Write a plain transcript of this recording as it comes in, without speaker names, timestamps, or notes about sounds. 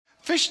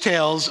Fish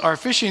tales are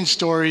fishing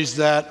stories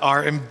that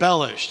are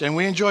embellished, and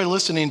we enjoy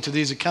listening to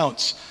these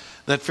accounts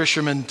that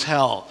fishermen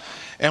tell.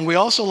 And we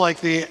also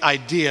like the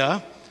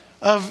idea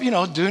of,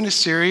 doing a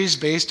series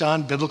based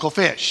on biblical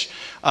fish.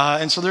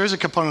 And so there is a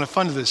component of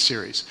fun to this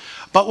series.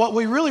 But what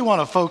we really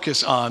want to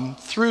focus on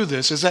through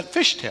this is that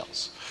fish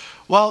tales,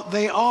 well,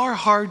 they are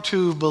hard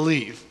to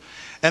believe.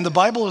 And the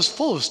Bible is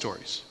full of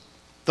stories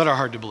that are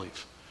hard to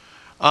believe.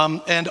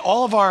 And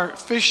all of our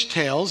fish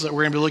tales that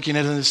we're going to be looking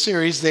at in this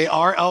series, they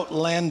are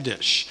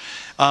outlandish.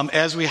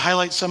 As we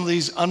highlight some of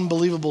these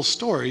unbelievable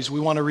stories,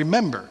 we want to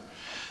remember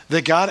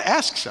that God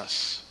asks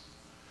us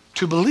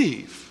to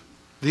believe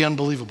the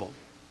unbelievable.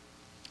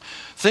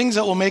 Things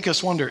that will make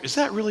us wonder, is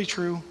that really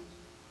true?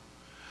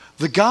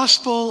 The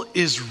gospel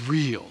is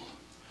real.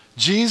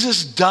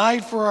 Jesus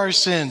died for our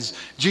sins.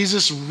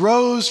 Jesus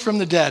rose from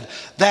the dead.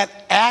 That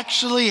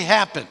actually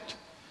happened,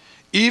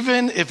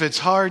 even if it's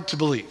hard to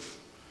believe.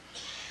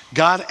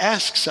 God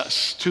asks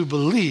us to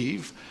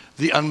believe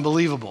the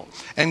unbelievable.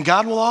 And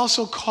God will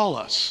also call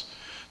us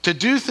to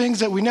do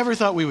things that we never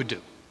thought we would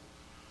do.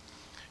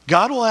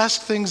 God will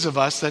ask things of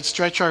us that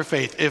stretch our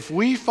faith. If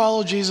we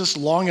follow Jesus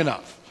long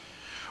enough,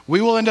 we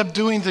will end up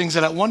doing things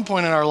that at one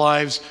point in our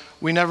lives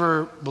we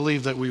never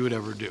believed that we would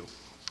ever do.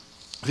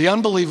 The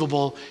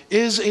unbelievable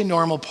is a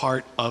normal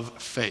part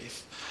of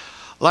faith.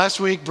 Last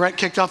week, Brett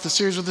kicked off the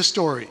series with a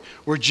story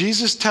where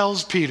Jesus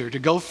tells Peter to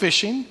go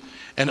fishing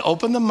and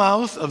open the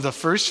mouth of the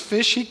first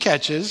fish he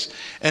catches,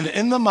 and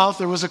in the mouth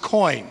there was a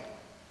coin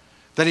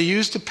that he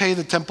used to pay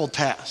the temple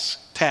tax.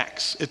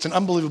 It's an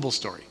unbelievable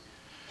story.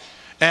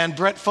 And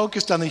Brett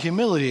focused on the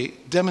humility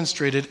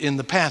demonstrated in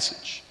the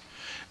passage.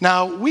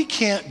 Now, we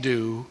can't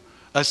do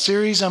a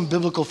series on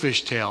biblical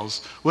fish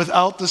tales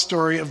without the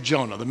story of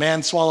Jonah, the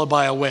man swallowed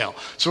by a whale.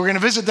 So we're going to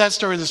visit that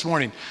story this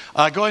morning.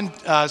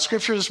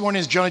 Scripture this morning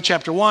is Jonah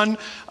chapter 1.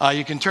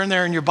 You can turn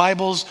there in your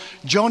Bibles.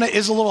 Jonah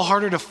is a little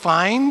harder to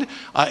find.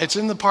 It's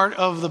in the part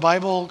of the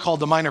Bible called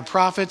the Minor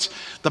Prophets.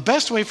 The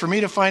best way for me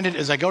to find it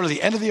is I go to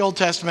the end of the Old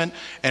Testament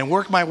and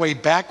work my way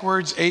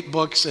backwards 8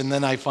 books, and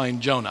then I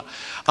find Jonah.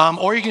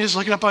 Or you can just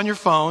look it up on your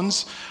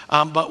phones.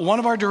 But one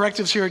of our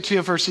directives here at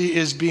TFRC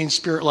is being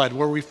Spirit-led,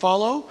 where we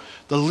follow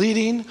the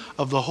leading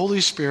of the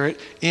Holy Spirit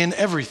in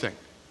everything.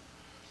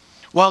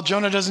 Well,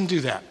 Jonah doesn't do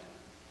that.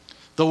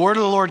 The word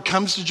of the Lord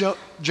comes to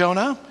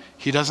Jonah.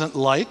 He doesn't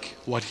like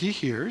what he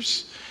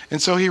hears,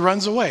 and so he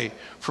runs away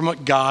from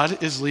what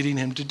God is leading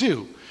him to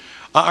do.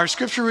 Our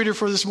scripture reader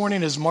for this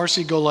morning is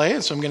Marcy Golay,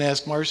 and so I'm going to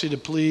ask Marcy to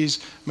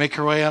please make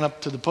her way on up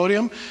to the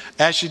podium.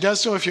 As she does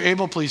so, if you're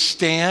able, please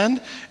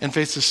stand and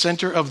face the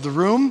center of the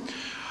room.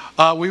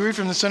 We read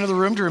from the center of the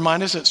room to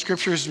remind us that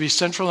Scripture is to be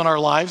central in our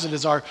lives. It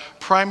is our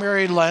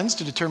primary lens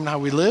to determine how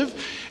we live.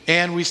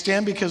 And we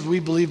stand because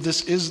we believe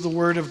this is the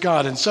Word of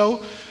God. And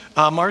so,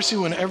 Marcy,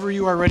 whenever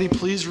you are ready,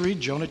 please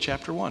read Jonah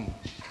chapter 1.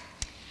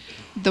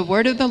 The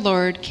word of the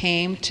Lord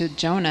came to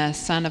Jonah,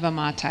 son of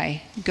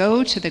Amittai.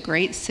 Go to the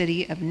great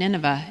city of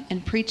Nineveh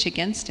and preach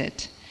against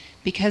it,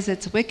 because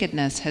its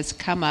wickedness has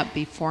come up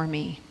before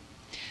me.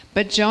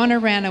 But Jonah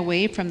ran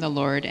away from the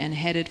Lord and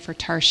headed for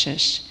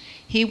Tarshish.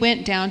 He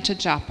went down to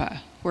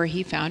Joppa, where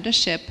he found a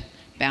ship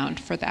bound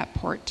for that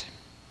port.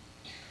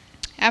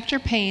 After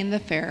paying the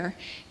fare,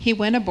 he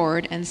went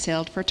aboard and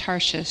sailed for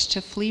Tarshish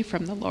to flee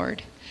from the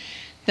Lord.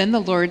 Then the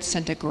Lord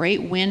sent a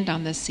great wind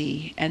on the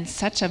sea, and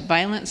such a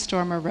violent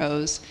storm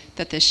arose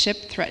that the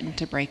ship threatened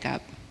to break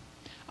up.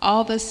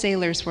 All the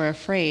sailors were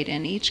afraid,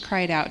 and each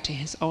cried out to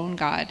his own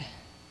god.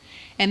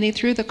 And they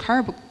threw the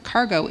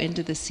cargo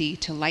into the sea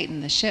to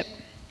lighten the ship.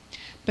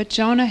 But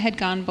Jonah had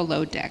gone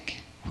below deck,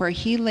 where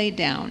he lay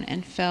down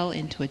and fell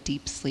into a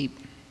deep sleep.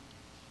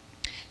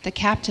 The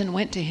captain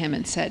went to him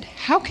and said,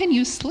 "How can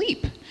you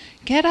sleep?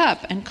 Get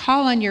up and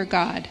call on your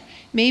God.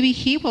 Maybe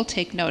he will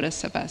take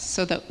notice of us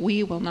so that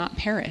we will not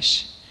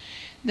perish."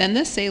 Then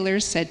the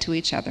sailors said to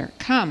each other,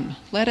 "Come,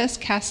 let us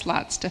cast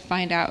lots to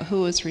find out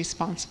who is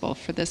responsible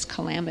for this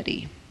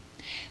calamity."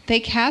 They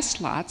cast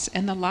lots,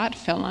 and the lot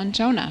fell on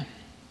Jonah.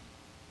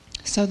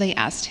 So they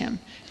asked him,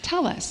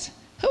 "Tell us,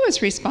 who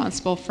is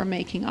responsible for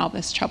making all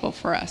this trouble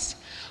for us?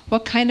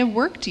 What kind of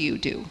work do you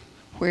do?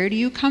 Where do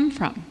you come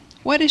from?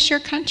 What is your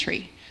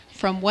country?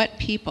 From what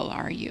people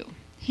are you?"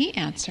 He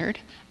answered,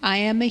 "I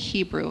am a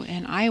Hebrew,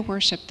 and I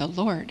worship the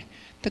Lord,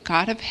 the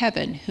God of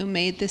heaven, who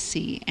made the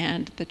sea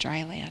and the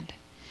dry land."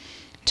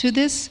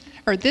 This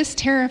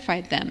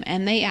terrified them,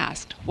 and they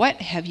asked,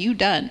 "What have you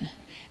done?"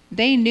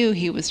 They knew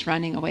he was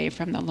running away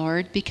from the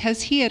Lord,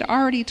 because he had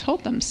already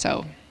told them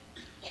so.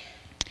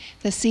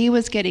 The sea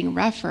was getting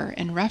rougher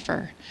and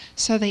rougher,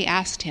 so they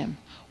asked him,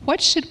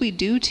 "What should we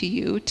do to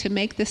you to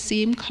make the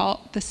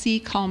sea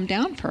calm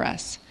down for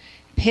us?"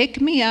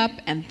 "Pick me up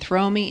and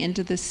throw me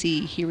into the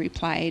sea," he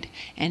replied,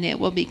 "and it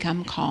will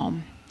become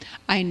calm.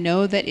 I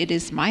know that it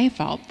is my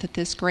fault that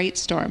this great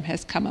storm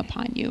has come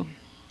upon you."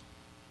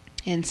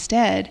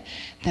 Instead,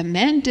 the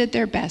men did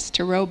their best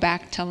to row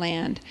back to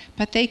land,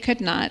 but they could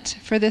not,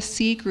 for the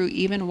sea grew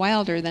even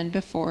wilder than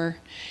before.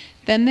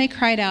 Then they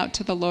cried out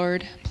to the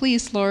Lord,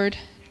 "Please, Lord,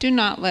 do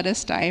not let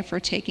us die for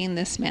taking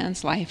this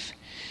man's life.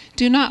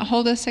 Do not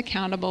hold us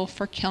accountable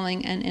for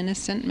killing an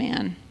innocent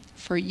man,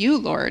 for you,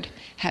 Lord,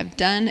 have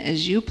done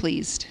as you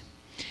pleased."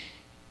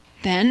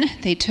 Then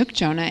they took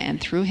Jonah and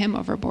threw him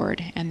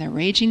overboard, and the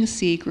raging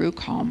sea grew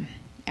calm.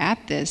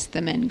 At this,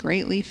 the men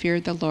greatly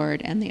feared the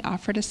Lord, and they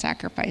offered a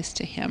sacrifice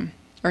to him,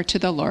 or to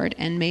the Lord,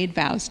 and made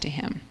vows to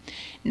him.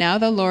 Now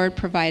the Lord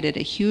provided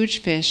a huge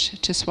fish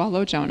to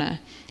swallow Jonah,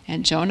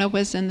 and Jonah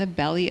was in the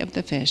belly of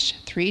the fish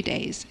 3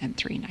 days and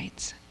 3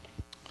 nights.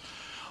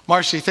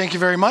 Marcy, thank you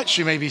very much.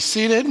 You may be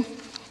seated.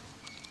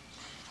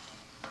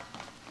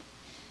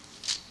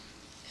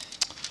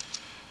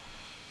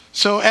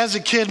 So as a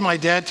kid, my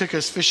dad took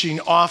us fishing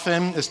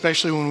often,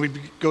 especially when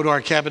we'd go to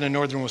our cabin in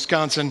northern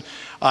Wisconsin.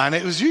 And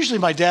it was usually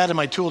my dad and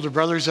my two older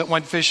brothers that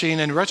went fishing.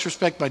 In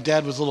retrospect, my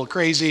dad was a little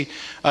crazy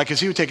because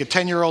he would take a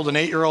 10-year-old, an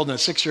 8-year-old, and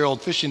a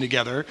 6-year-old fishing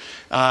together.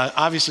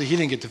 Obviously, he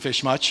didn't get to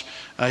fish much.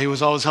 He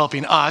was always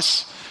helping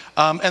us.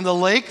 And the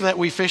lake that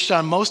we fished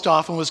on most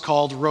often was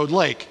called Road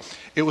Lake.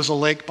 It was a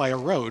lake by a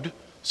road,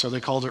 so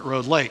they called it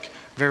Road Lake.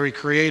 Very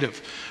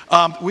creative.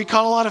 We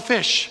caught a lot of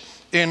fish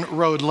in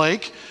Road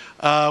Lake.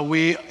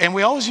 We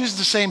always used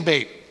the same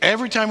bait.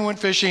 Every time we went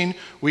fishing,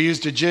 we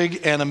used a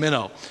jig and a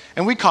minnow.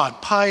 And we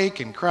caught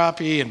pike and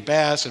crappie and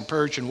bass and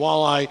perch and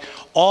walleye,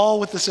 all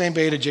with the same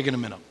bait, a jig and a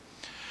minnow.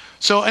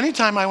 So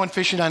anytime I went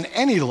fishing on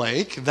any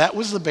lake, that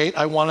was the bait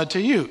I wanted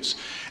to use.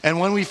 And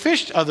when we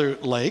fished other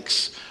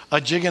lakes, a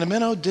jig and a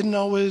minnow didn't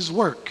always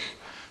work.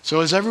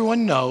 So as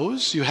everyone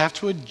knows, you have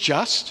to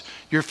adjust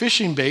your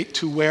fishing bait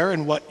to where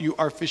and what you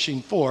are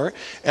fishing for.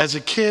 As a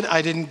kid,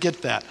 I didn't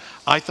get that.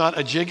 I thought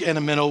a jig and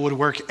a minnow would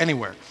work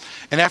anywhere.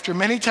 And after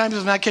many times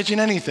of not catching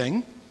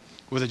anything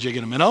with a jig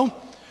and a minnow,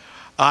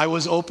 I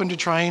was open to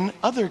trying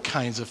other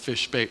kinds of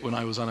fish bait when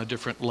I was on a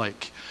different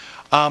lake.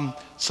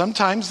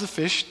 Sometimes the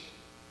fish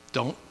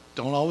don't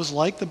always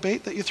like the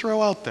bait that you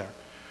throw out there.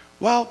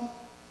 Well,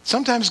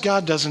 sometimes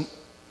God doesn't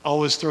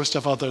always throw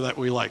stuff out there that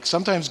we like.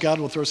 Sometimes God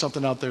will throw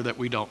something out there that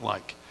we don't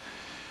like.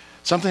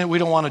 Something that we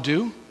don't want to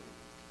do,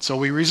 so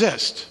we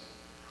resist.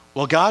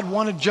 Well, God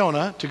wanted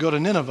Jonah to go to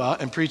Nineveh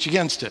and preach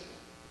against it.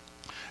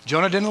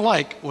 Jonah didn't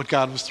like what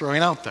God was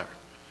throwing out there,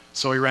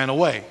 so he ran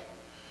away.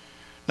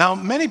 Now,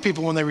 many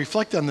people, when they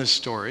reflect on this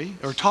story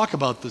or talk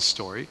about this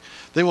story,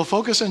 they will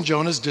focus on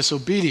Jonah's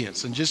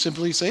disobedience and just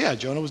simply say, yeah,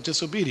 Jonah was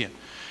disobedient.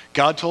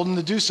 God told him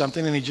to do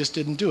something and he just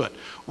didn't do it.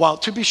 Well,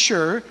 to be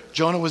sure,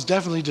 Jonah was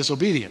definitely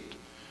disobedient.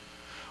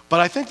 But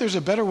I think there's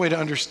a better way to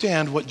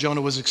understand what Jonah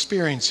was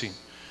experiencing.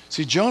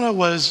 See, Jonah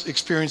was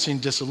experiencing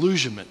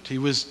disillusionment. He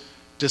was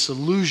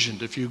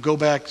disillusioned, if you go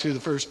back to the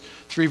first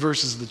 3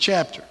 verses of the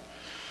chapter.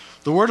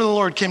 The word of the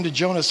Lord came to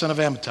Jonah, son of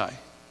Amittai.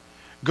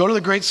 Go to the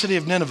great city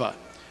of Nineveh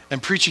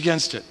and preach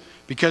against it,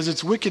 because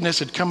its wickedness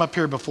had come up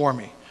here before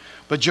me.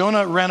 But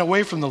Jonah ran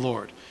away from the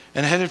Lord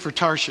and headed for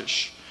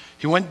Tarshish.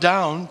 He went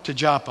down to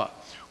Joppa,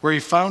 where he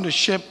found a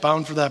ship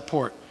bound for that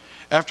port.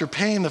 After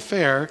paying the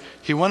fare,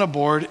 he went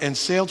aboard and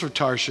sailed for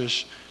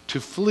Tarshish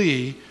to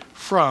flee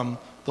from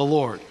the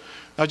Lord.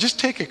 Now just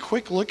take a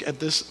quick look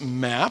at this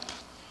map.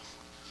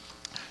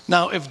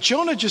 Now, if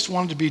Jonah just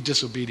wanted to be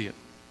disobedient,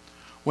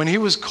 when he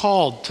was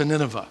called to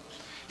Nineveh,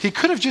 he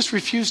could have just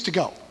refused to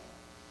go.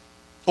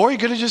 Or he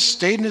could have just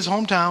stayed in his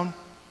hometown,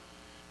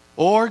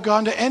 or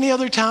gone to any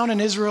other town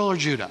in Israel or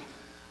Judah.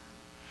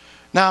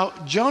 Now,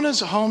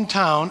 Jonah's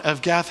hometown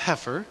of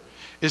Gath-Hepher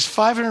is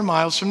 500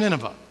 miles from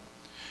Nineveh.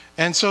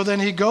 And so then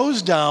he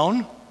goes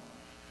down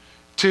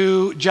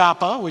to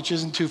Joppa, which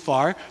isn't too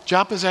far.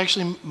 Joppa is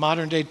actually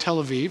modern-day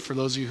Tel Aviv, for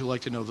those of you who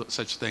like to know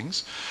such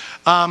things.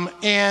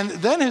 And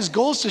then his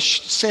goal is to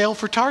sail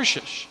for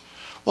Tarshish.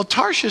 Well,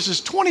 Tarshish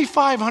is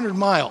 2,500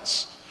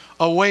 miles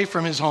away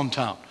from his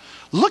hometown.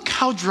 Look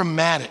how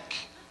dramatic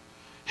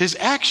his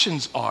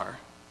actions are.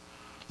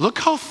 Look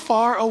how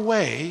far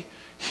away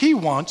he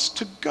wants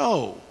to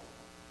go.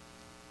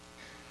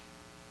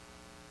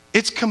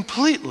 It's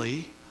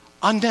completely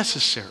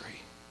unnecessary.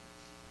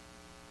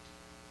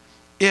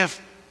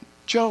 If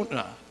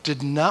Jonah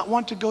did not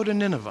want to go to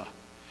Nineveh,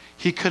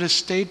 he could have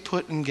stayed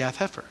put in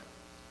Gath-Hepher.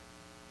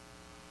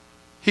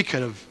 He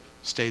could have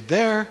stayed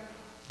there,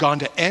 gone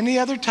to any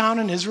other town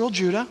in Israel,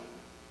 Judah.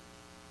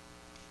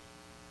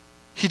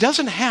 He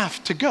doesn't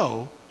have to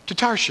go to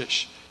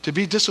Tarshish to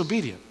be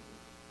disobedient.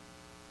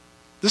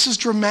 This is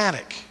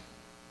dramatic,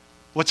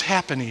 what's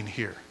happening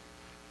here.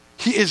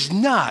 He is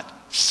not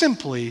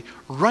simply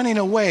running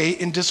away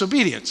in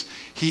disobedience.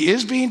 He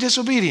is being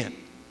disobedient.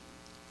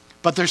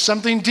 But there's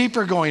something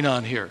deeper going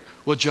on here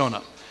with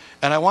Jonah.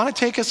 And I want to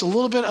take us a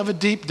little bit of a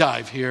deep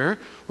dive here.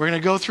 We're going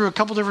to go through a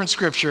couple different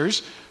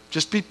scriptures.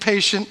 Just be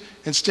patient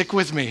and stick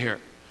with me here.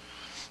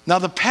 Now,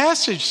 the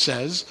passage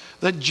says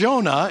that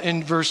Jonah,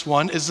 in verse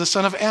 1, is the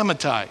son of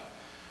Amittai.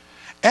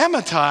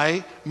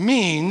 Amittai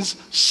means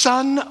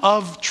son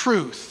of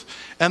truth.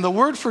 And the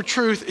word for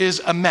truth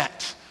is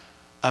emet.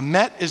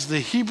 Emet is the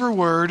Hebrew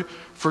word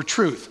for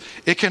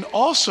truth. It can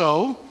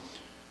also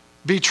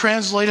be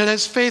translated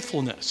as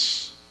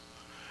faithfulness.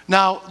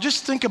 Now,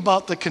 just think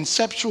about the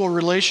conceptual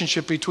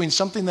relationship between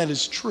something that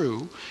is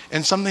true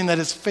and something that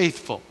is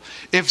faithful.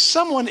 If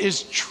someone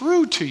is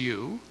true to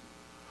you,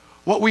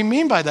 What we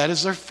mean by that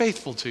is they're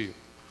faithful to you.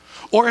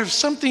 Or if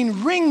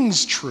something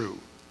rings true,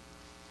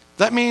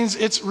 that means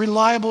it's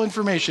reliable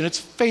information. It's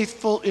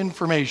faithful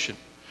information.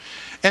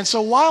 And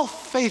so while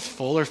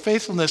faithful or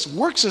faithfulness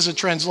works as a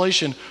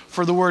translation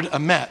for the word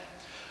emet,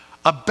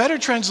 a better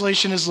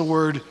translation is the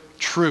word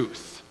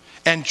truth.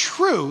 And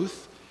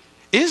truth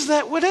is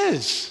that what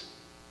is.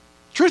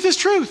 Truth is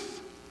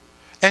truth.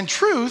 And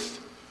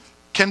truth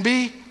can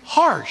be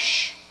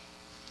harsh.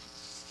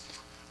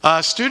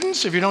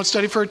 Students, if you don't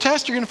study for a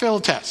test, you're going to fail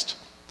a test.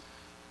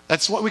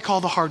 That's what we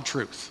call the hard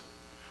truth.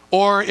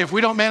 Or if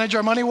we don't manage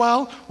our money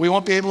well, we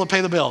won't be able to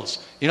pay the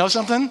bills. You know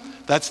something?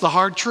 That's the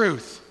hard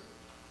truth.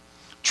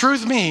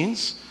 Truth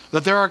means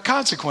that there are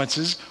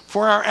consequences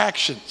for our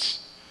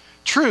actions.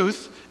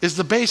 Truth is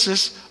the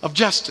basis of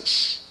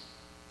justice.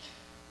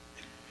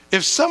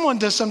 If someone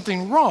does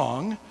something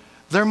wrong,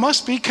 there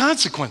must be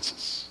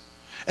consequences.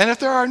 And if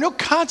there are no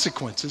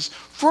consequences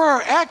for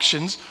our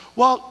actions,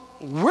 well,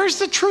 where's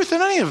the truth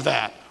in any of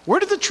that? Where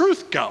did the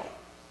truth go?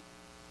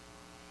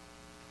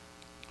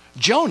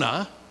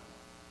 Jonah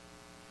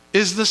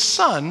is the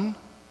son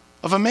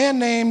of a man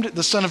named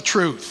the son of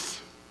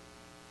truth.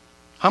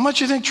 How much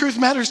do you think truth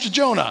matters to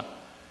Jonah?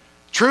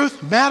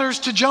 Truth matters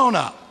to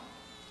Jonah.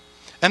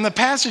 And the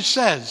passage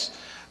says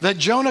that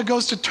Jonah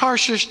goes to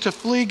Tarshish to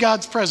flee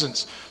God's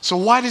presence. So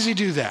why does he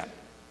do that?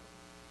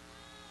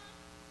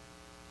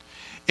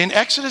 In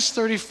Exodus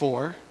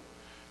 34,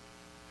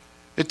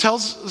 it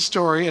tells the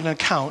story, an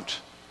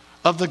account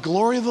of the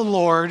glory of the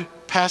Lord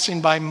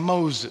passing by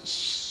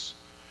Moses.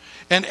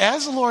 And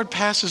as the Lord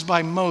passes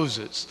by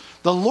Moses,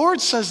 the Lord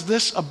says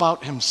this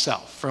about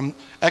himself from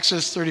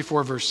Exodus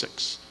 34, verse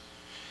 6.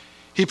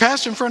 He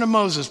passed in front of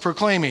Moses,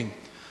 proclaiming,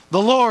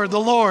 the Lord,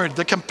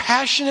 the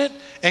compassionate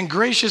and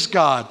gracious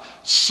God,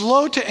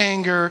 slow to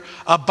anger,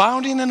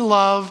 abounding in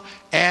love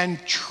and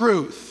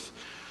truth.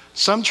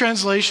 Some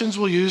translations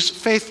will use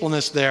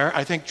faithfulness there.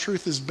 I think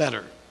truth is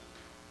better.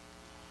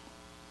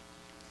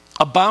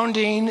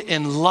 Abounding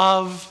in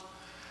love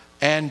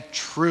and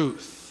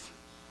truth.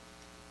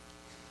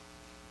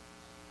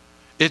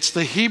 It's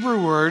the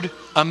Hebrew word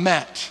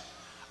emet,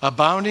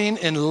 abounding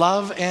in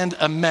love and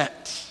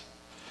emet.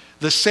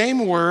 The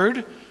same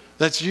word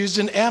that's used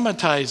in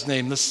Amittai's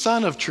name, the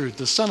son of truth,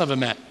 the son of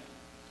emet.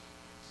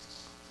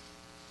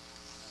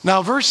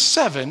 Now, verse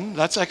 7,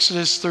 that's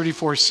Exodus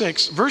 34,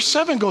 6. Verse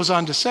 7 goes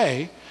on to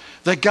say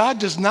that God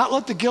does not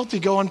let the guilty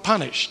go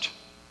unpunished.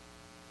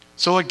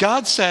 So what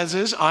God says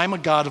is, I'm a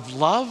God of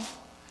love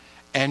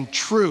and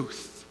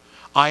truth.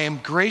 I am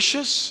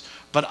gracious,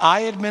 but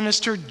I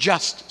administer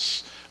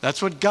justice.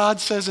 That's what God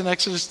says in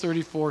Exodus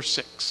 34,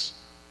 6.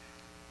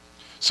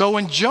 So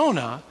when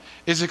Jonah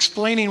is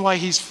explaining why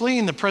he's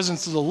fleeing the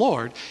presence of the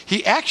Lord,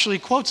 he actually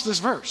quotes this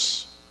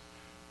verse.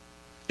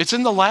 It's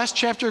in the last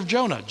chapter of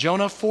Jonah,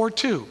 Jonah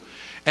 4:2.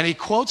 And he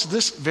quotes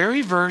this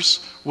very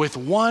verse with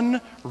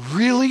one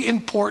really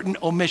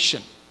important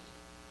omission.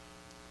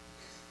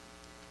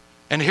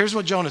 And here's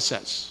what Jonah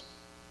says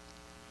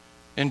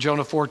in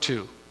Jonah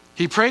 4:2.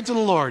 He prayed to the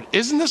Lord,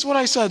 isn't this what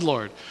I said,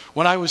 Lord,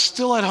 when I was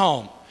still at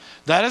home?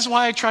 That is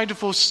why I tried to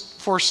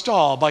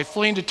forestall by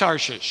fleeing to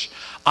Tarshish.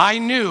 I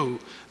knew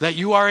that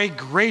you are a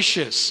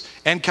gracious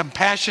and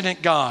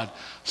compassionate God,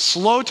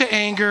 slow to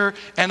anger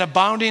and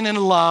abounding in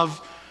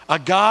love, a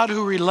God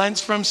who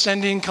relents from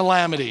sending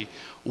calamity.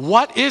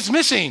 What is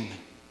missing?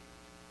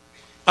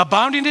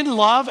 Abounding in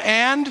love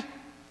and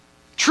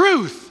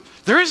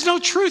truth. There is no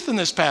truth in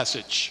this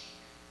passage.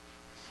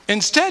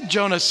 Instead,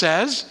 Jonah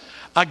says,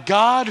 a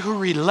God who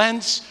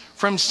relents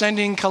from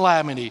sending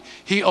calamity.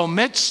 He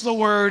omits the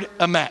word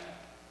emet.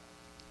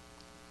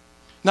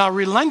 Now,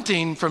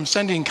 relenting from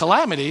sending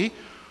calamity,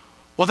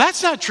 well,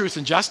 that's not truth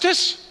and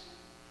justice.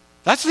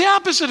 That's the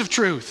opposite of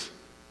truth.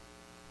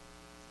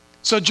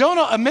 So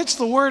Jonah omits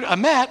the word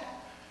emet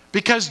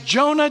because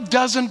Jonah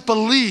doesn't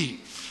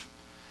believe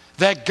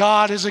that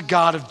God is a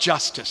God of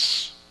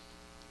justice.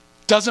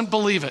 Doesn't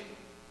believe it.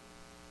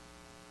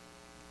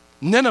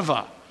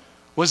 Nineveh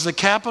was the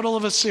capital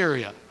of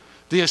Assyria.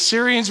 The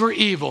Assyrians were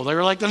evil. They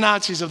were like the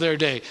Nazis of their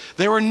day.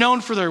 They were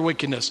known for their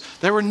wickedness.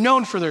 They were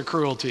known for their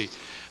cruelty.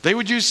 They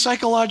would use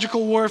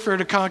psychological warfare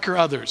to conquer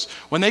others.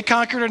 When they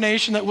conquered a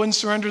nation that wouldn't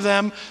surrender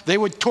them, they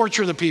would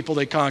torture the people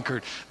they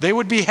conquered. They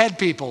would behead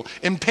people,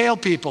 impale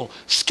people,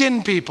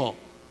 skin people.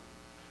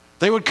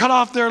 They would cut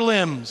off their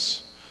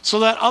limbs so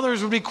that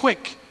others would be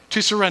quick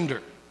to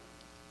surrender.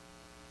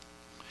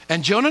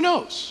 And Jonah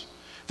knows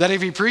that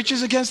if he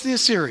preaches against the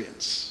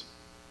Assyrians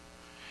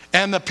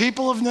and the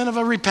people of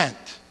Nineveh repent,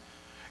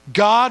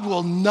 God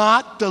will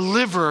not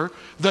deliver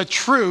the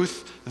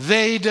truth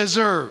they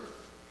deserve.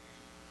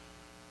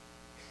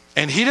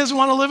 And he doesn't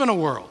want to live in a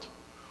world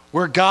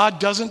where God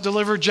doesn't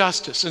deliver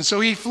justice. And so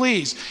he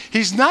flees.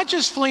 He's not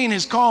just fleeing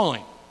his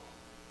calling.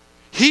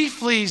 He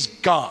flees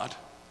God.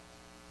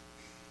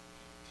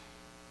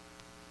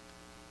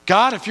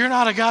 God, if you're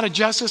not a God of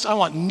justice, I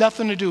want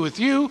nothing to do with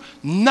you,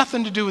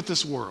 nothing to do with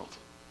this world.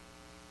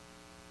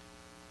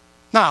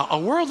 Now, a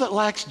world that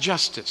lacks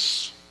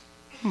justice.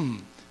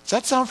 Does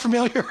that sound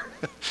familiar?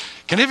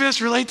 Can any of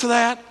us relate to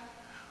that?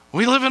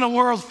 We live in a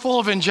world full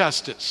of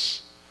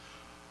injustice,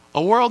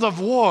 a world of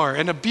war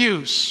and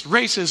abuse,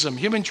 racism,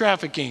 human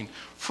trafficking,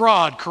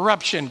 fraud,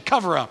 corruption,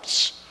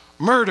 cover-ups,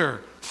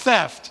 murder,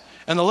 theft,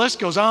 and the list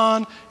goes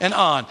on. And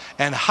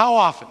how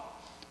often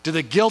do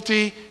the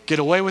guilty get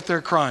away with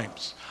their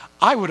crimes?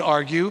 I would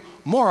argue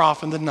more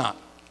often than not.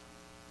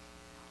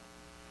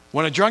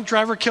 When a drunk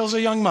driver kills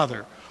a young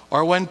mother,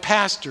 or when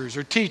pastors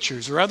or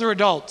teachers or other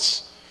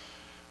adults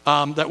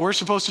that we're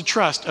supposed to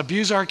trust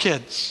abuse our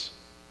kids,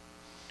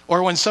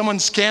 or when someone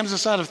scams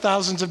us out of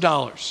thousands of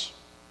dollars.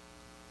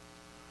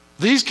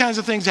 These kinds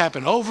of things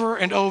happen over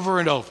and over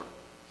and over.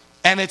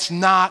 And it's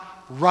not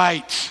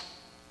right.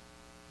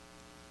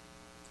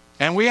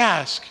 And we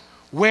ask,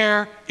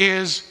 where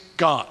is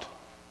God?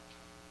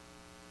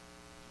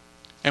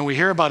 And we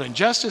hear about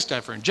injustice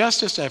after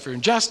injustice after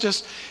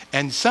injustice.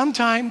 And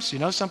sometimes, you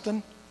know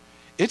something?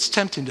 It's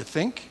tempting to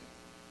think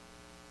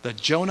that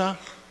Jonah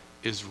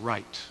is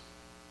right.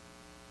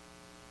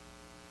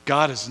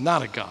 God is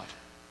not a God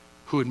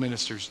who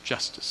administers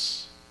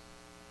justice.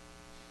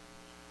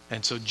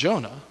 And so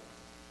Jonah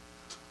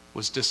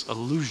was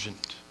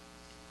disillusioned.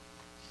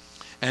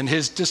 And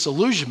his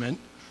disillusionment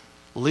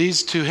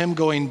leads to him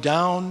going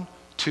down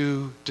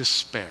to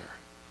despair.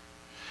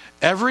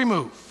 Every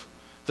move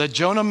that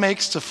Jonah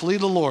makes to flee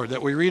the Lord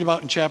that we read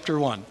about in chapter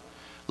 1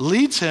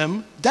 leads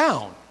him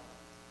down.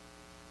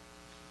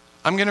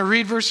 I'm going to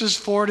read verses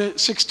 4 to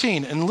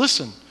 16 and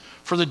listen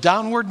for the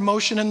downward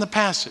motion in the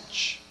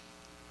passage.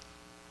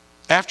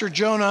 After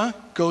Jonah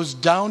goes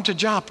down to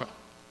Joppa,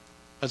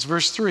 that's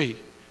verse 3, and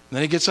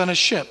then he gets on a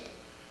ship.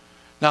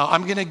 Now,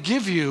 I'm going to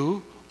give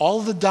you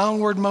all the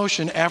downward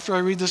motion after I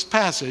read this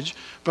passage,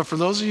 but for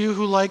those of you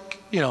who like,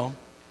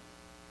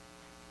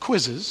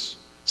 quizzes,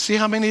 see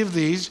how many of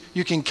these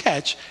you can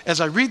catch as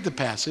I read the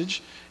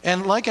passage,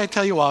 and like I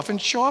tell you often,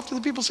 show off to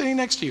the people sitting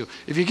next to you.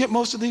 If you get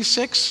most of these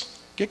 6,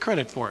 get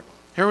credit for it.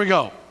 Here we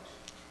go.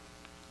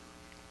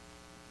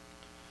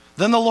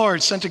 Then the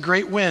Lord sent a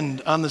great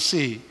wind on the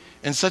sea,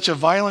 and such a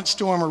violent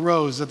storm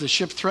arose that the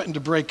ship threatened to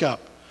break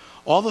up.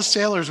 All the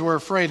sailors were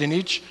afraid, and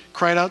each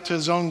cried out to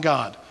his own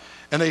God.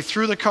 And they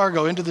threw the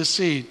cargo into the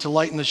sea to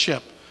lighten the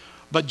ship.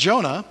 But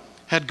Jonah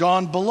had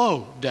gone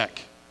below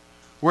deck,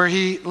 where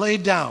he lay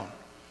down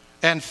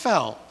and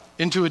fell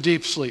into a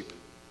deep sleep.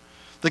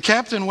 The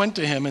captain went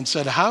to him and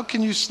said, "How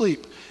can you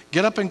sleep?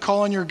 Get up and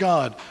call on your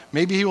God.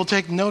 Maybe he will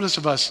take notice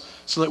of us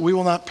so that we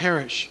will not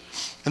perish."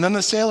 And then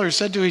the sailors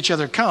said to each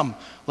other, "Come,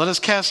 let us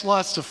cast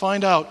lots to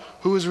find out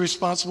who is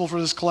responsible for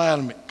this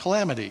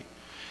calamity."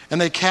 And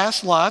they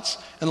cast lots,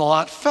 and the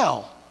lot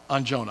fell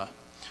on Jonah.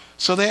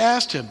 So they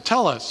asked him,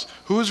 "Tell us,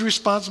 who is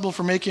responsible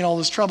for making all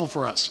this trouble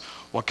for us?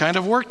 What kind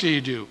of work do you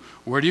do?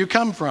 Where do you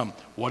come from?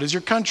 What is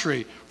your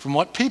country? From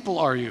what people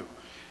are you?"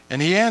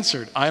 And he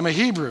answered, "I am a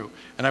Hebrew,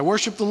 and I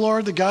worship the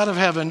Lord, the God of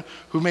heaven,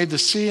 who made the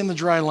sea and the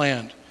dry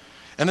land."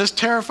 And this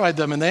terrified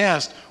them, and they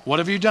asked, "What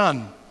have you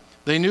done?"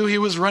 They knew he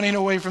was running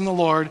away from the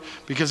Lord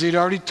because he'd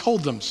already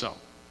told them so.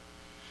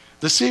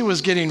 The sea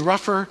was getting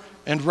rougher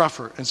and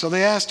rougher, and so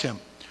they asked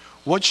him,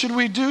 "What should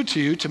we do to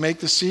you to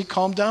make the sea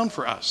calm down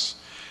for us?"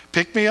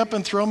 "Pick me up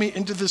and throw me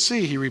into the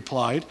sea," he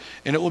replied,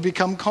 "and it will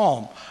become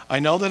calm. I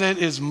know that it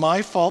is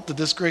my fault that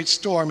this great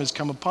storm has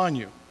come upon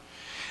you."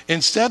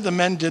 Instead, the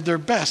men did their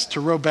best to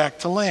row back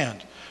to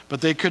land,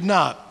 but they could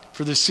not,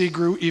 for the sea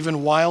grew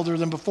even wilder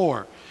than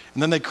before.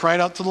 And then they cried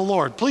out to the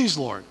Lord, "Please,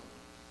 Lord,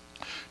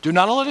 do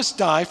not let us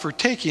die for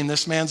taking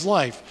this man's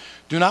life.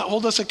 Do not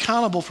hold us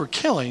accountable for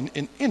killing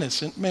an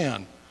innocent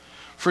man.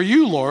 For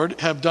you, Lord,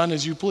 have done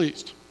as you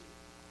pleased."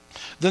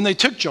 Then they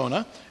took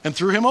Jonah and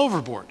threw him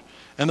overboard,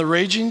 and the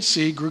raging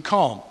sea grew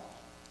calm.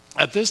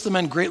 At this, the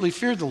men greatly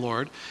feared the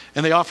Lord,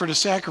 and they offered a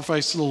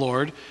sacrifice to the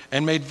Lord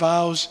and made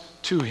vows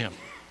to him.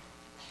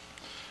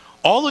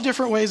 All the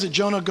different ways that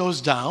Jonah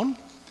goes down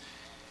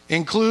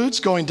includes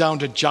going down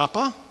to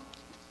Joppa,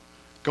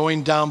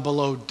 going down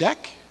below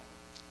deck.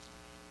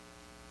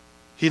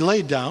 He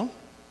laid down.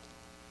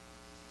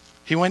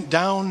 He went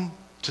down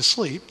to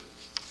sleep.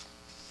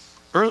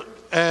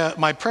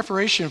 My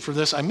preparation for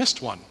this, I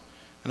missed one,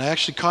 and I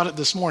actually caught it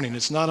this morning.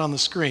 It's not on the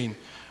screen.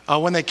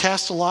 When they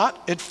cast a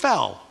lot, it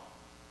fell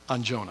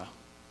on Jonah.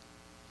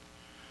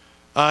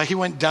 He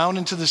went down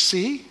into the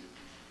sea,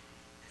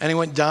 and he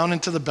went down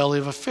into the belly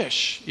of a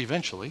fish,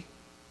 eventually.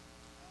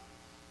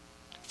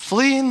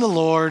 Fleeing the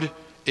Lord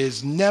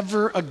is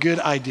never a good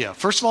idea.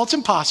 First of all, it's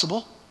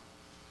impossible.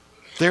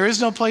 There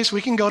is no place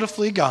we can go to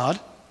flee God.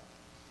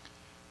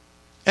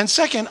 And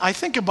second, I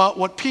think about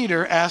what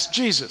Peter asked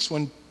Jesus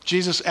when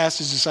Jesus asked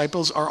his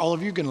disciples, "Are all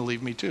of you going to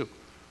leave me too?"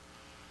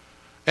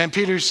 And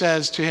Peter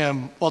says to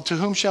him, "Well, to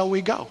whom shall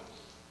we go?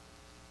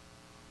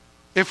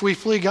 If we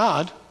flee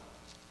God,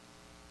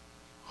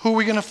 who are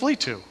we going to flee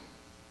to?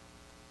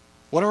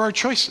 What are our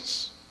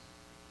choices?"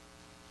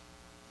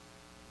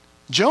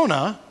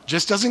 Jonah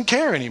just doesn't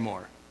care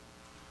anymore.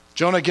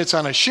 Jonah gets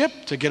on a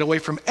ship to get away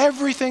from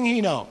everything he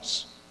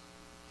knows.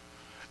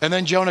 And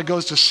then Jonah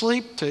goes to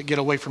sleep to get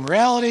away from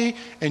reality,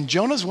 and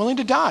Jonah's willing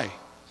to die.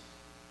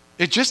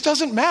 It just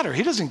doesn't matter.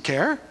 He doesn't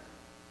care.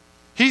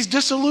 He's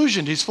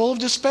disillusioned. He's full of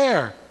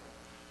despair.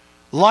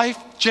 Life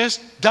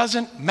just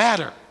doesn't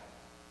matter.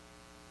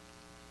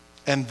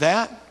 And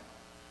that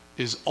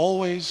is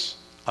always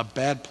a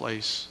bad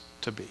place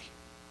to be.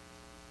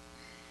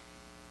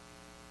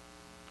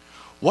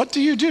 What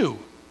do you do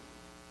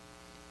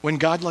when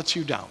God lets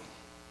you down?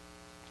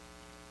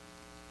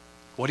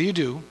 What do you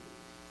do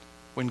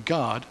when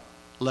God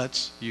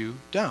lets you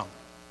down?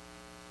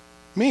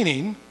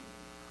 Meaning,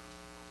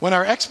 when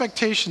our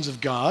expectations of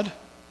God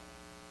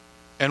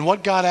and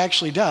what God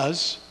actually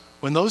does,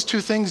 when those two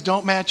things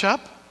don't match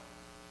up,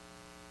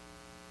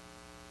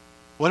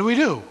 what do we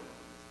do?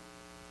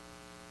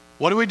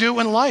 What do we do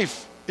when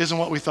life isn't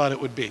what we thought it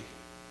would be?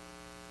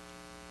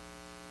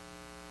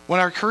 When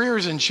our career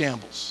is in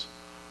shambles,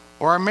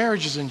 or our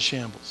marriage is in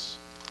shambles,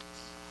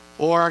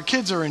 or our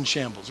kids are in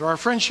shambles, or our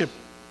friendships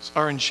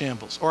are in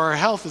shambles, or our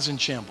health is in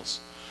shambles.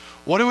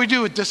 What do we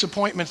do with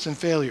disappointments and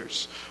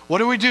failures? What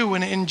do we do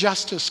when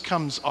injustice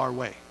comes our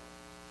way?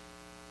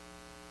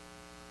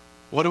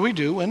 What do we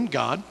do when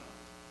God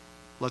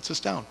lets us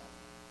down?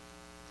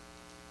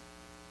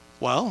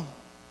 Well,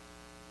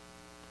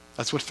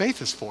 that's what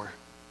faith is for.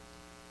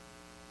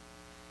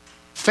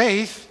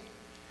 Faith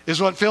is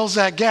what fills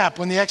that gap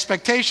when the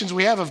expectations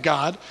we have of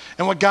God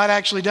and what God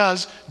actually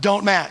does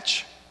don't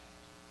match.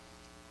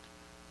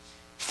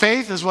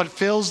 Faith is what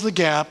fills the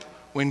gap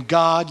when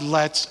God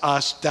lets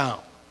us down.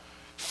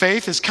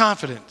 Faith is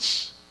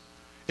confidence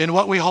in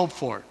what we hope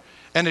for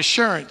and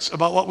assurance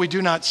about what we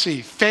do not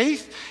see.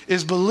 Faith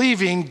is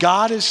believing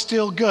God is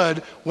still good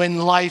when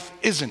life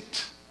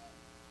isn't.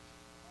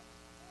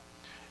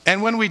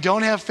 And when we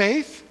don't have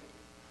faith,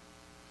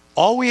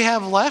 all we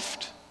have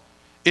left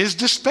is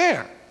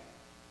despair.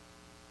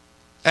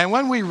 And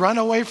when we run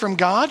away from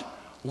God,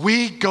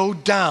 we go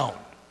down.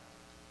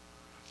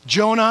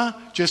 Jonah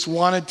just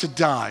wanted to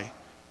die.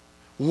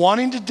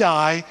 Wanting to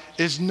die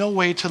is no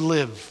way to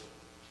live.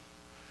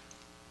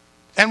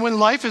 And when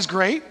life is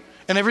great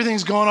and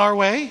everything's going our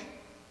way,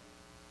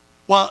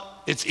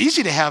 well, it's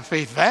easy to have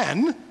faith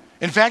then.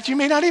 In fact, you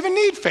may not even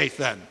need faith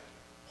then.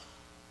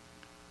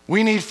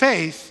 We need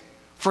faith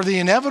for the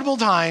inevitable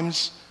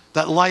times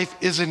that life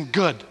isn't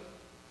good.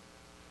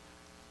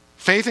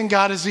 Faith in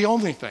God is the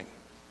only thing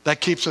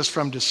that keeps us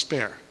from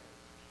despair.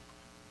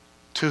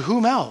 To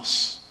whom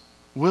else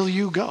will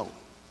you go?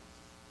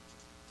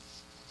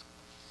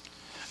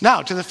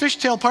 Now, to the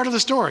fishtail part of the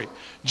story.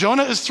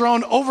 Jonah is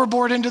thrown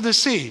overboard into the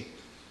sea.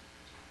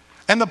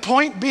 And the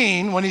point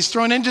being, when he's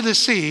thrown into the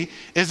sea,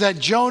 is that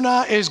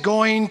Jonah is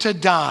going to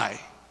die.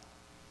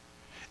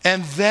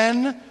 And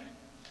then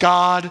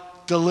God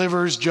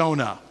delivers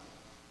Jonah.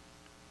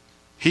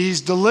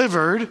 He's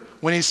delivered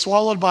when he's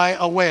swallowed by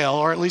a whale,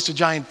 or at least a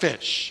giant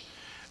fish,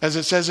 as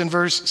it says in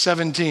verse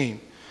 17.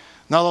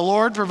 Now the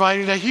Lord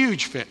provided a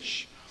huge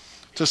fish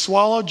to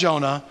swallow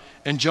Jonah,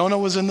 and Jonah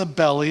was in the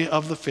belly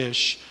of the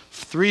fish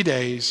 3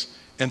 days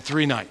and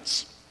 3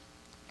 nights.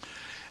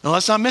 Now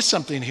let's not miss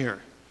something here.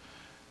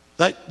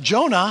 That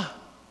Jonah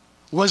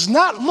was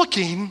not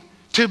looking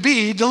to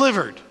be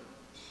delivered.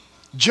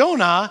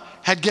 Jonah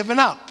had given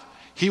up.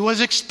 He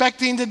was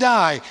expecting to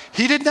die.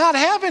 He did not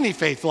have any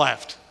faith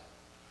left.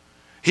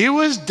 He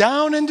was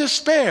down in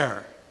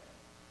despair.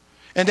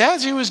 And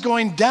as he was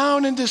going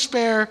down in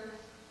despair,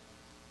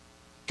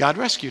 God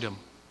rescued him.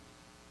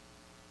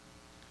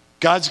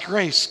 God's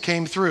grace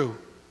came through.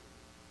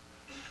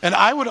 And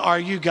I would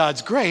argue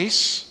God's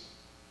grace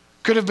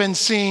could have been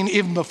seen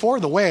even before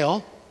the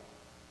whale.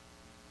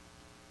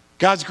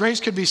 God's grace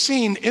could be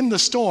seen in the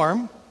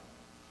storm.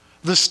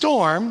 The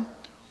storm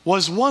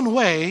was one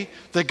way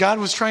that God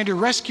was trying to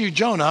rescue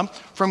Jonah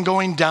from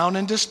going down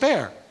in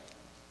despair.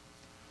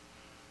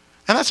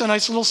 And that's a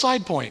nice little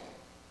side point.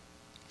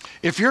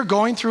 If you're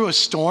going through a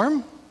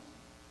storm,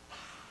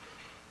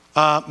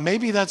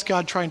 maybe that's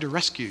God trying to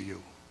rescue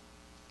you.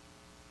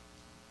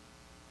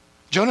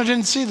 Jonah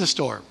didn't see the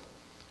storm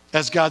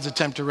as God's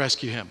attempt to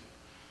rescue him.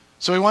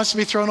 So he wants to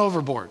be thrown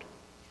overboard.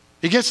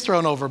 He gets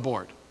thrown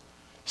overboard,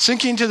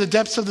 sinking to the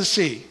depths of the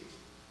sea.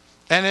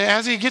 And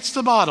as he gets to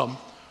the bottom,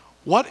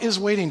 what is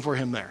waiting for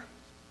him there?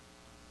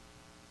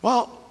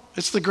 Well,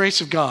 it's the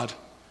grace of God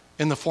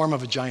in the form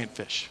of a giant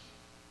fish.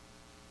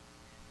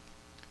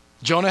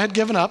 Jonah had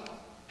given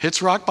up,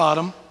 hits rock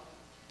bottom,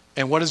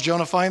 and what does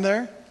Jonah find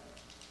there?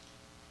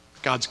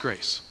 God's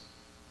grace.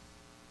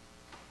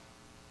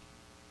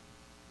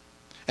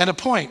 And a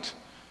point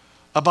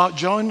about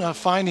Jonah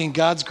finding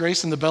God's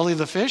grace in the belly of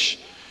the fish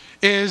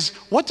is,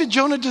 what did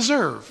Jonah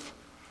deserve?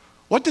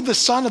 What did the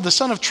son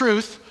of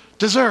truth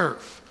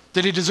deserve?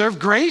 Did he deserve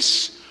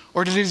grace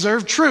or did he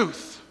deserve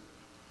truth?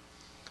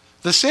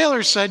 The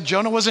sailors said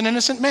Jonah was an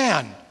innocent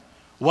man.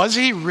 Was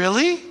he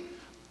really?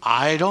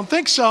 I don't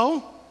think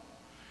so.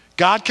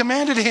 God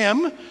commanded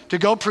him to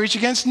go preach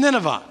against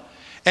Nineveh,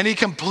 and he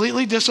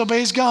completely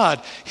disobeys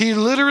God. He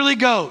literally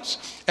goes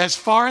as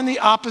far in the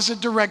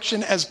opposite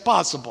direction as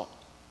possible.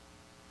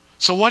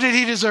 So what did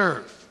he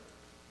deserve?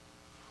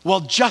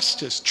 Well,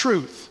 justice,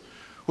 truth,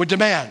 would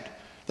demand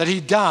that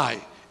he die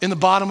in the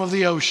bottom of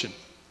the ocean.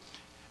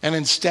 And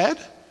instead,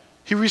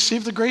 he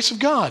received the grace of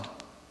God.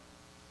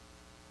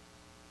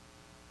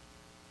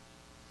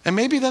 And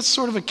maybe that's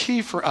sort of a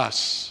key for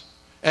us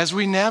as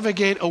we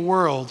navigate a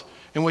world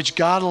in which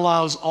God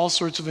allows all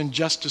sorts of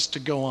injustice to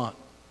go on.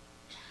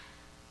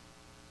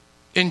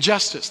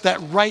 Injustice that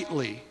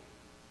rightly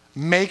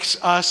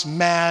makes us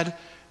mad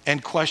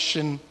and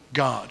question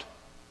God.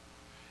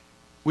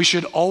 We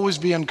should always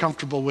be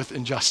uncomfortable with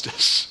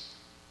injustice.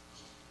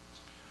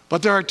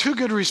 But there are two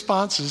good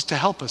responses to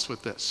help us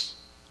with this.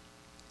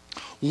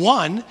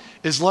 One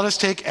is let us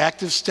take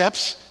active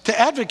steps to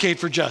advocate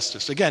for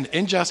justice. Again,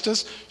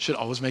 injustice should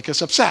always make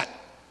us upset.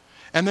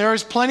 And there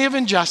is plenty of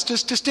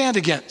injustice to stand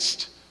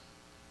against.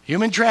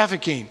 Human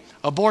trafficking,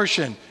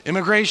 abortion,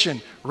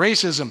 immigration,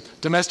 racism,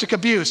 domestic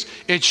abuse.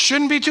 It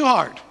shouldn't be too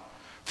hard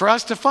for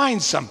us to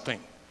find something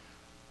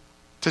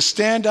to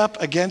stand up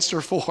against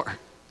or for.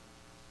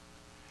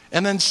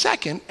 And then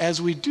second,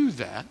 as we do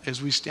that,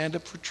 as we stand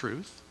up for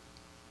truth,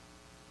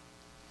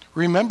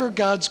 remember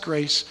God's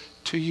grace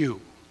to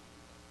you.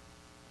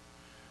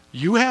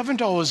 You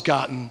haven't always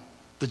gotten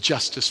the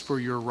justice for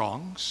your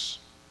wrongs.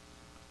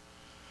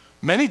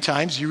 Many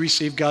times you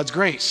receive God's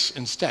grace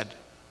instead.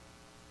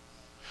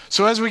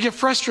 So as we get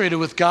frustrated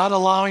with God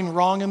allowing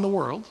wrong in the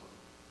world,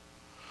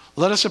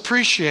 let us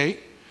appreciate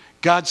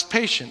God's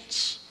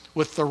patience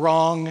with the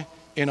wrong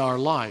in our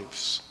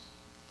lives.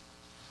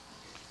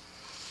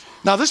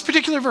 Now this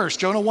particular verse,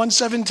 Jonah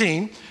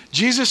 1:17,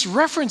 Jesus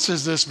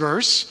references this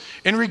verse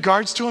in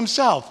regards to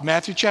himself,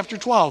 Matthew chapter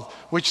 12,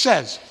 which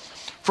says,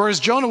 "For as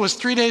Jonah was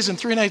 3 days and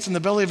 3 nights in the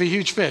belly of a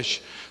huge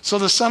fish, so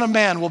the Son of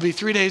Man will be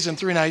 3 days and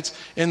 3 nights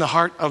in the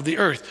heart of the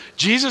earth."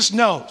 Jesus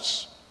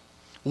knows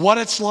what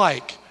it's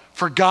like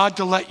for God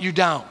to let you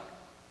down.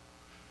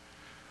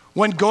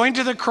 When going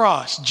to the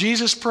cross,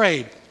 Jesus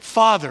prayed,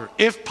 "Father,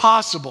 if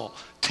possible,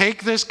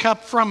 take this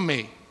cup from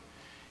me."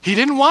 He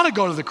didn't want to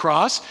go to the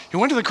cross. He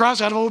went to the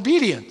cross out of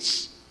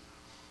obedience.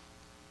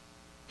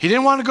 He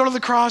didn't want to go to the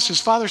cross. His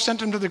Father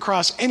sent him to the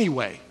cross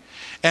anyway.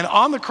 And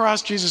on the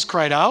cross, Jesus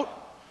cried out,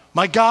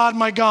 my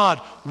God,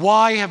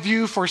 why have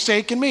you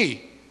forsaken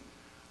me?"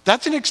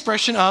 That's an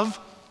expression of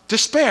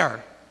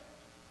despair.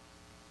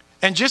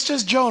 And just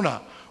as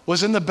Jonah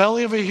was in the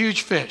belly of a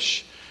huge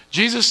fish,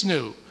 Jesus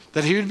knew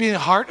that he would be in the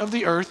heart of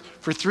the earth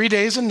for 3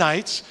 days and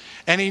nights,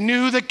 and he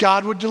knew that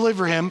God would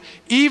deliver him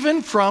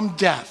even from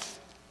death.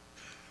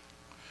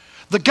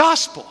 The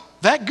gospel,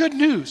 that good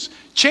news,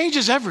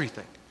 changes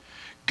everything.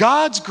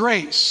 God's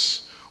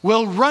grace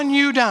will run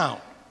you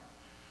down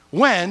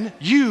when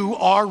you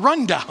are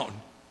run down.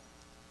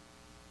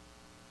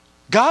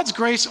 God's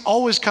grace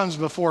always comes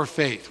before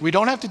faith. We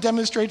don't have to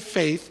demonstrate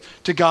faith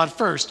to God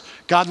first.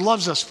 God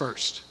loves us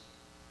first.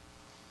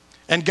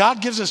 And God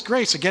gives us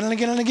grace again and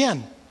again and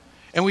again.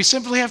 And we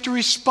simply have to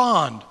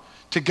respond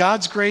to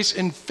God's grace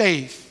in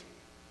faith.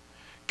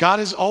 God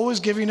is always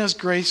giving us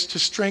grace to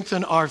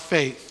strengthen our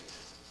faith.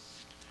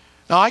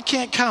 Now, I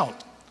can't count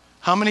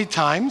how many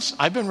times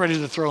I've been ready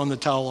to throw in the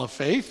towel of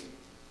faith,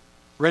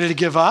 ready to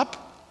give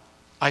up.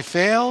 I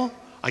fail.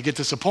 I get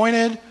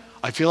disappointed.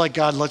 I feel like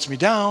God lets me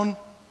down.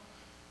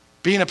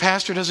 Being a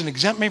pastor doesn't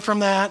exempt me from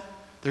that.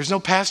 There's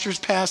no pastor's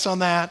pass on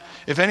that.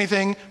 If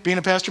anything, being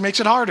a pastor makes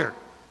it harder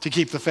to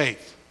keep the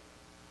faith.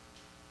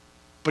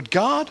 But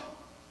God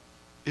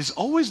is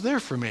always there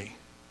for me.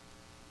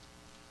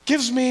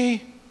 Gives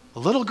me a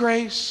little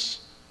grace,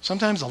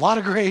 sometimes a lot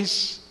of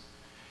grace.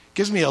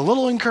 Gives me a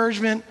little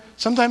encouragement,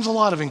 sometimes a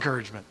lot of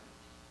encouragement.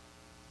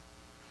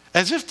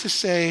 As if to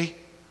say,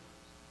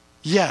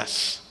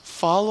 yes,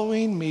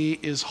 following me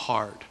is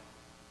hard,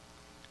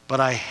 but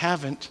I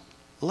haven't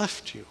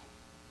left you.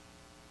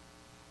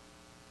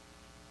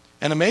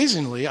 And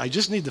amazingly, I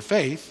just need the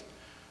faith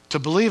to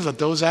believe that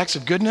those acts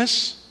of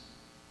goodness,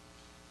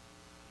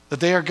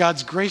 that they are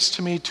God's grace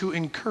to me to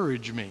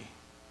encourage me.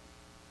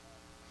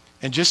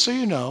 And just so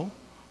you know,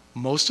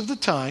 most of the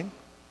time,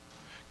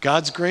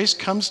 God's grace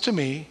comes to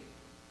me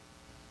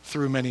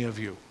through many of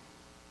you.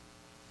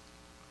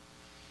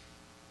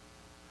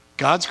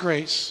 God's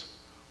grace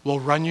will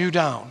run you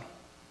down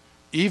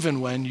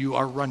even when you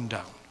are run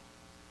down.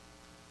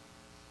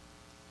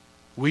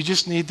 We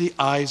just need the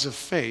eyes of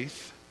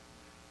faith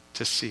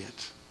to see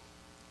it.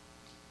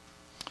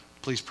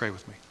 Please pray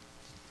with me.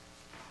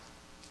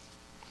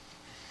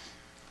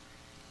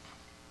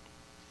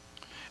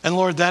 And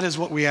Lord, that is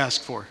what we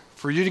ask for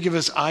you to give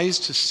us eyes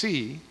to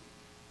see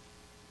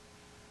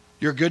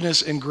your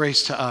goodness and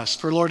grace to us.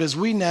 For Lord, as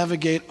we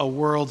navigate a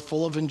world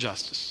full of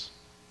injustice,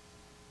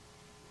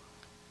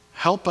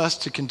 help us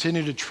to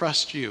continue to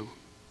trust you,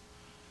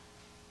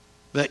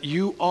 that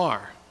you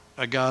are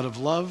a God of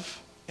love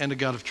and a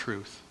God of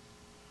truth,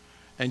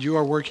 and you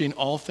are working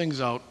all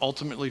things out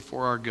ultimately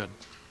for our good.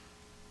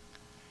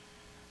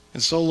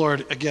 And so,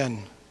 Lord,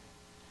 again,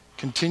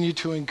 continue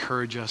to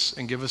encourage us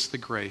and give us the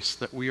grace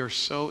that we are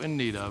so in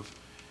need of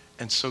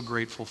and so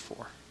grateful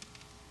for.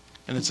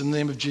 And it's in the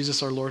name of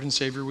Jesus, our Lord and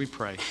Savior, we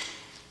pray.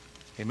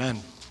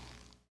 Amen.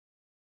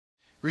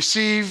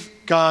 Receive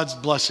God's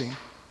blessing.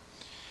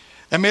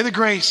 And may the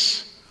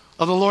grace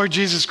of the Lord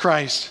Jesus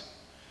Christ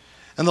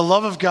and the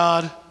love of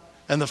God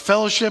and the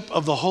fellowship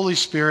of the Holy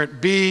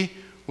Spirit be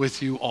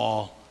with you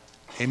all.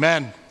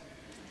 Amen.